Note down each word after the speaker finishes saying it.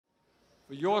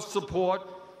for your support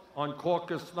on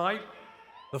caucus night.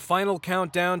 The final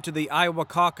countdown to the Iowa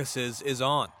caucuses is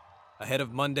on, ahead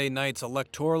of Monday night's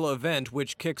electoral event,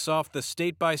 which kicks off the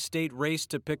state-by-state race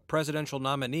to pick presidential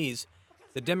nominees.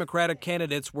 The Democratic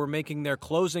candidates were making their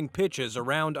closing pitches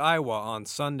around Iowa on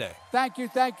Sunday. Thank you,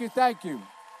 thank you, thank you.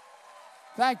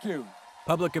 Thank you.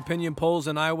 Public opinion polls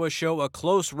in Iowa show a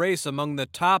close race among the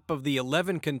top of the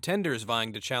 11 contenders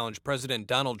vying to challenge President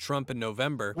Donald Trump in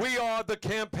November. We are the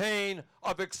campaign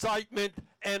of excitement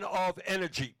and of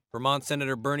energy. Vermont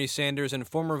Senator Bernie Sanders and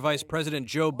former Vice President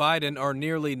Joe Biden are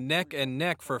nearly neck and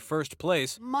neck for first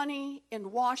place. Money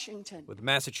in Washington. With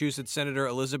Massachusetts Senator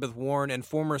Elizabeth Warren and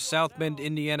former South Bend,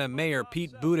 Indiana Mayor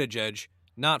Pete Buttigieg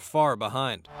not far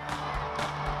behind.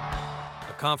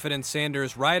 A confident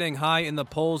Sanders riding high in the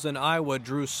polls in Iowa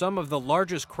drew some of the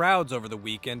largest crowds over the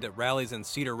weekend at rallies in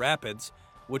Cedar Rapids,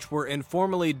 which were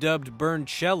informally dubbed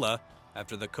Burnchella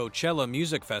after the Coachella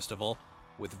Music Festival,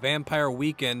 with Vampire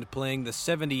Weekend playing the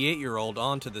 78-year-old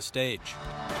onto the stage.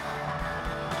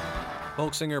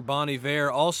 Folk singer Bon Iver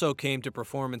also came to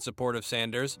perform in support of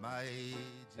Sanders,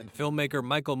 and filmmaker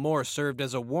Michael Moore served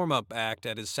as a warm-up act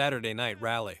at his Saturday night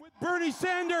rally. With Bernie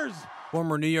Sanders!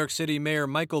 Former New York City Mayor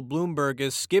Michael Bloomberg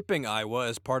is skipping Iowa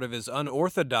as part of his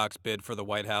unorthodox bid for the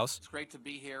White House. It's great to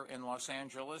be here in Los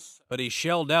Angeles. But he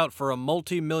shelled out for a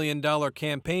multi-million-dollar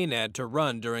campaign ad to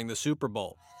run during the Super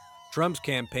Bowl. Trump's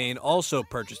campaign also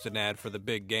purchased an ad for the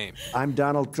big game. I'm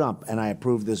Donald Trump, and I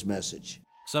approve this message.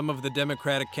 Some of the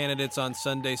Democratic candidates on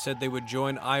Sunday said they would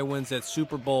join Iowans at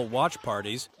Super Bowl watch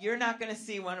parties. You're not going to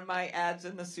see one of my ads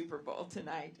in the Super Bowl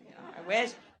tonight. I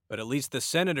wish. But at least the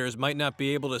senators might not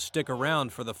be able to stick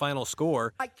around for the final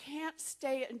score. I can't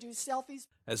stay and do selfies.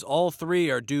 As all three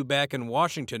are due back in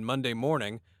Washington Monday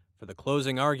morning for the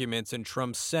closing arguments in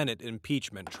Trump's Senate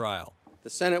impeachment trial. The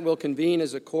Senate will convene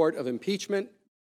as a court of impeachment